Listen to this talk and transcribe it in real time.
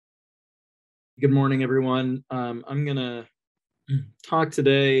Good morning, everyone. I'm going to talk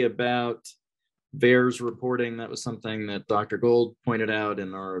today about VAERS reporting. That was something that Dr. Gold pointed out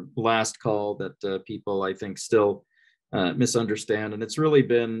in our last call that people, I think, still misunderstand. And it's really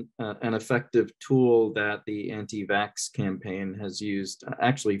been an effective tool that the anti-vax campaign has used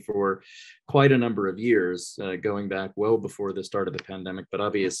actually for quite a number of years, going back well before the start of the pandemic, but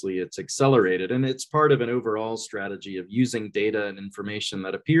obviously it's accelerated. And it's part of an overall strategy of using data and information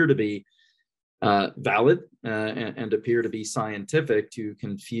that appear to be valid and appear to be scientific to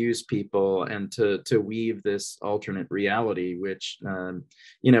confuse people and to weave this alternate reality, which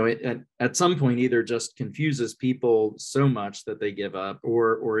at some point either just confuses people so much that they give up,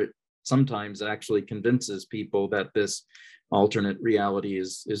 or it sometimes actually convinces people that this alternate reality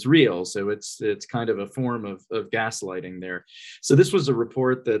is real. So it's kind of a form of gaslighting there. So this was a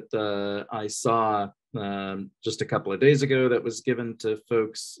report that I saw just a couple of days ago that was given to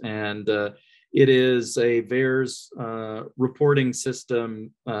folks, and it is a VAERS reporting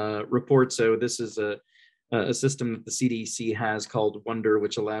system report. So this is a system that the CDC has called WONDER,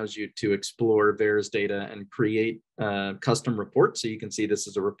 which allows you to explore VAERS data and create custom reports. So you can see this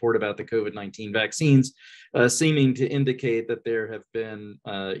is a report about the COVID-19 vaccines, seeming to indicate that there have been,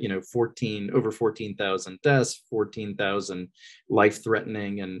 over 14,000 deaths, 14,000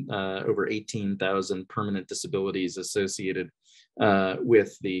 life-threatening, and over 18,000 permanent disabilities associated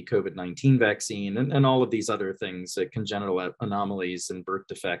with the COVID-19 vaccine, and all of these other things, congenital anomalies and birth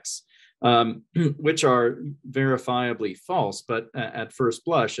defects, which are verifiably false, but at first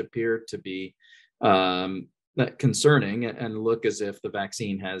blush appear to be concerning and look as if the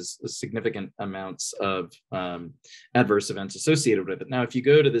vaccine has significant amounts of adverse events associated with it. Now, if you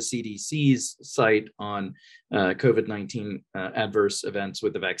go to the CDC's site on COVID-19 adverse events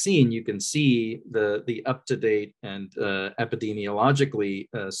with the vaccine, you can see the up-to-date and epidemiologically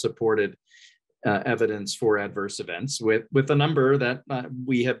supported evidence for adverse events with a number that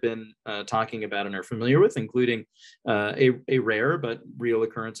we have been talking about and are familiar with, including a rare but real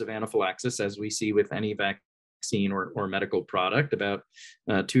occurrence of anaphylaxis, as we see with any vaccine or medical product. About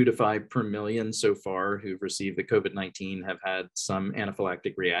 2 to 5 per million so far who've received the COVID-19 have had some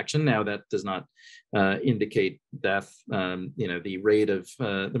anaphylactic reaction. Now, that does not indicate death. The rate of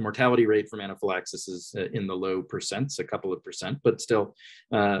the mortality rate from anaphylaxis is in the low percents, a couple of percent, but still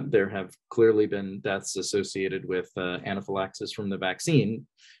there have clearly been deaths associated with anaphylaxis from the vaccine,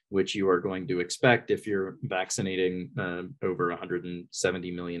 which you are going to expect if you're vaccinating over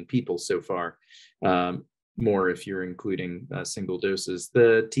 170 million people so far. More if you're including single doses.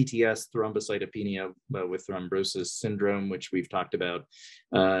 The TTS, thrombocytopenia with thrombosis syndrome, which we've talked about,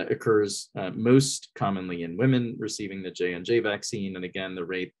 occurs most commonly in women receiving the J&J vaccine. And again, the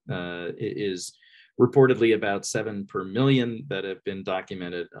rate is reportedly about 7 per million that have been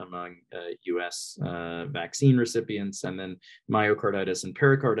documented among US vaccine recipients. And then myocarditis and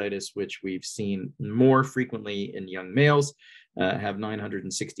pericarditis, which we've seen more frequently in young males, have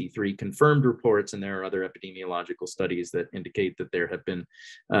 963 confirmed reports, and there are other epidemiological studies that indicate that there have been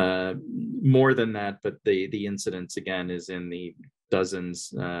more than that, but the incidence again is in the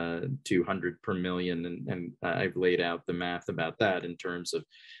dozens to 100 per million, and I've laid out the math about that in terms of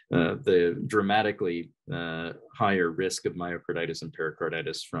the dramatically higher risk of myocarditis and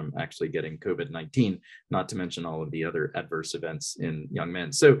pericarditis from actually getting COVID-19, not to mention all of the other adverse events in young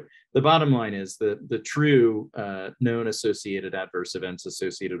men. So the bottom line is that the true known associated adverse events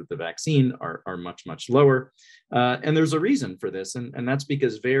associated with the vaccine are much, much lower. And there's a reason for this, and that's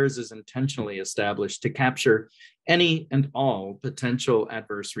because VAERS is intentionally established to capture any and all potential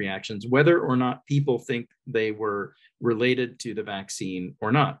adverse reactions, whether or not people think they were related to the vaccine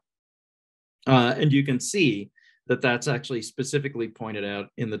or not. And you can see that that's actually specifically pointed out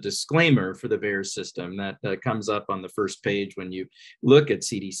in the disclaimer for the VAERS system that comes up on the first page when you look at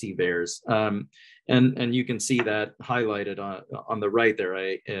CDC VAERS. And you can see that highlighted on the right there.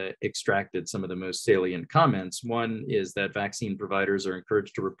 I extracted some of the most salient comments. One is that vaccine providers are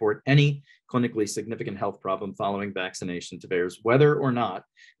encouraged to report any clinically significant health problem following vaccination to VAERS, whether or not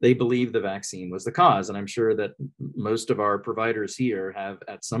they believe the vaccine was the cause. And I'm sure that most of our providers here have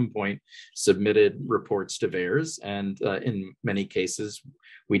at some point submitted reports to VAERS. And in many cases,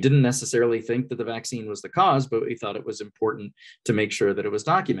 we didn't necessarily think that the vaccine was the cause, but we thought it was important to make sure that it was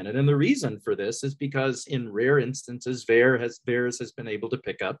documented. And the reason for this is because in rare instances, VAERS has been able to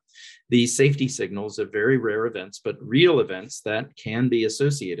pick up the safety signals of very rare events, but real events that can be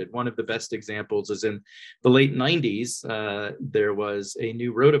associated. One of the best examples is in the late 90s, there was a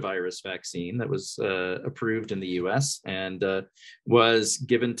new rotavirus vaccine that was approved in the US and was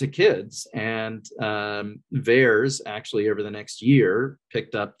given to kids. And VAERS actually over the next year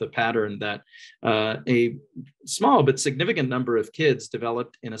picked up the pattern that a small but significant number of kids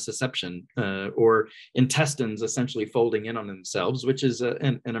developed intussusception or intestines essentially folding in on themselves, which is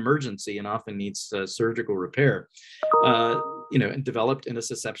an emergency and often needs surgical repair. And developed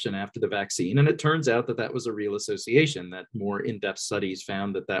intussusception after the vaccine. And it turns out that that was a real association, that more in-depth studies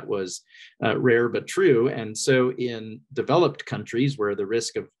found that that was rare but true. And so in developed countries where the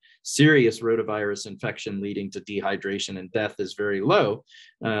risk of serious rotavirus infection leading to dehydration and death is very low,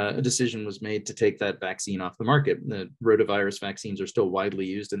 a decision was made to take that vaccine off the market. The rotavirus vaccines are still widely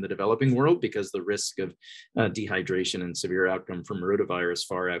used in the developing world because the risk of dehydration and severe outcome from rotavirus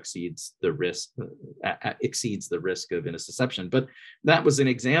far exceeds the risk of intussusception. But that was an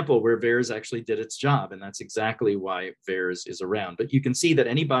example where VAERS actually did its job, and that's exactly why VAERS is around. But you can see that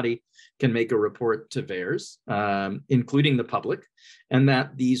anybody can make a report to VAERS, including the public, and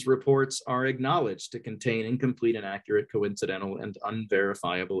that these reports are acknowledged to contain incomplete, inaccurate, coincidental, and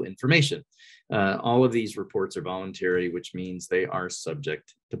unverifiable information. All of these reports are voluntary, which means they are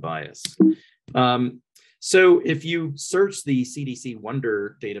subject to bias. So if you search the CDC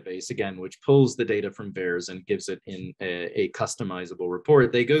WONDER database, again, which pulls the data from VAERS and gives it in a customizable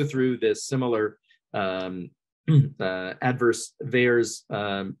report, they go through this similar adverse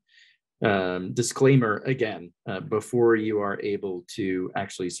VAERS disclaimer again. Before you are able to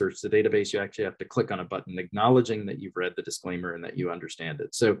actually search the database, you actually have to click on a button acknowledging that you've read the disclaimer and that you understand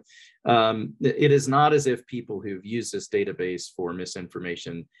it. So it is not as if people who've used this database for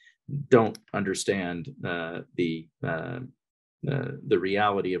misinformation don't understand the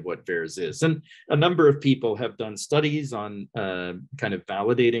reality of what VAERS is. And a number of people have done studies on kind of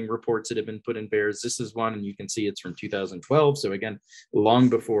validating reports that have been put in VAERS. This is one, and you can see it's from 2012. So again, long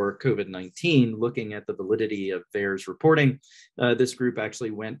before COVID-19, looking at the validity of VAERS reporting, this group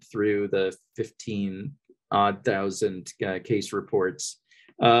actually went through the 15-odd thousand case reports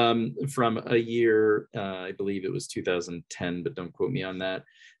from a year, I believe it was 2010, but don't quote me on that,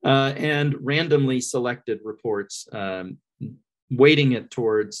 and randomly selected reports, weighting it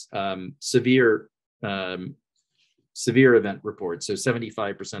towards severe event reports. So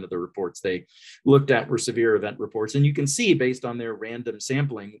 75% of the reports they looked at were severe event reports. And you can see based on their random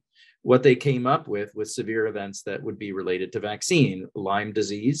sampling, what they came up with severe events that would be related to vaccine. Lyme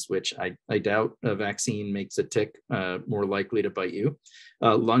disease, which I doubt a vaccine makes a tick more likely to bite you.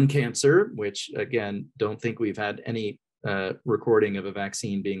 Lung cancer, which again, don't think we've had any recording of a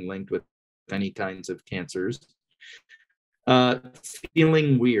vaccine being linked with any kinds of cancers.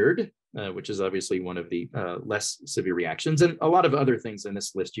 Feeling weird, which is obviously one of the less severe reactions, and a lot of other things in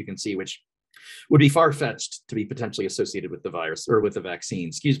this list you can see, which would be far-fetched to be potentially associated with the virus or with the vaccine,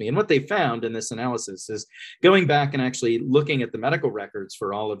 excuse me. And what they found in this analysis is going back and actually looking at the medical records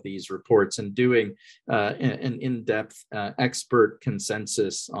for all of these reports and doing an in-depth expert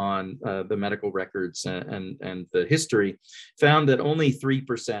consensus on the medical records and the history, found that only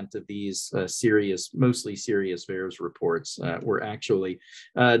 3% of these mostly serious VAERS reports were actually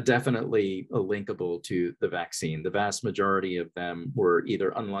definitely linkable to the vaccine. The vast majority of them were either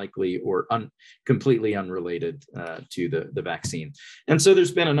unlikely or completely unrelated to the vaccine. And so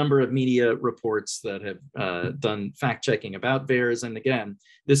there's been a number of media reports that have done fact-checking about VAERS. And again,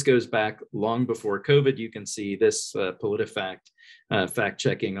 this goes back long before COVID. You can see this PolitiFact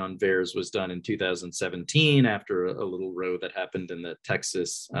fact-checking on VAERS was done in 2017 after a little row that happened in the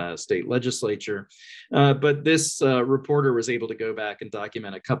Texas state legislature. But this reporter was able to go back and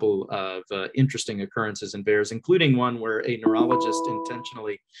document a couple of interesting occurrences in VAERS, including one where a neurologist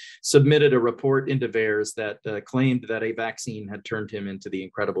intentionally submitted a report into VAERS that claimed that a vaccine had turned him into the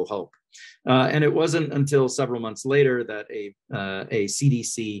Incredible Hulk. And it wasn't until several months later that a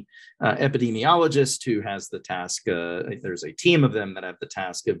CDC epidemiologist who has the task, there's a team of them that have the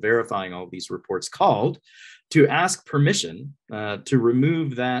task of verifying all these reports, called to ask permission to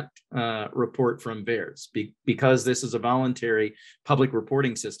remove that report from VAERS. Because this is a voluntary public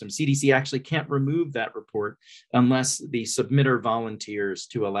reporting system, CDC actually can't remove that report unless the submitter volunteers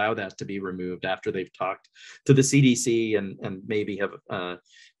to allow that to be removed after they've talked to the CDC and maybe have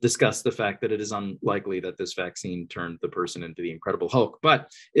discussed the fact that it is unlikely that this vaccine turned the person into the Incredible Hulk.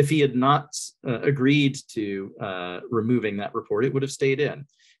 But if he had not agreed to removing that report, it would have stayed in.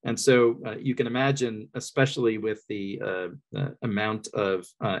 And so you can imagine, especially with the amount of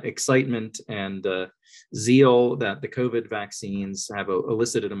excitement and zeal that the COVID vaccines have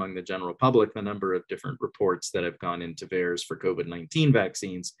elicited among the general public, the number of different reports that have gone into VAERS for COVID-19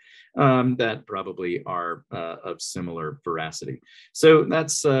 vaccines that probably are of similar veracity. So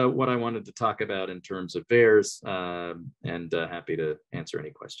that's what I wanted to talk about in terms of VAERS, and happy to answer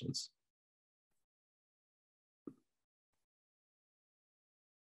any questions.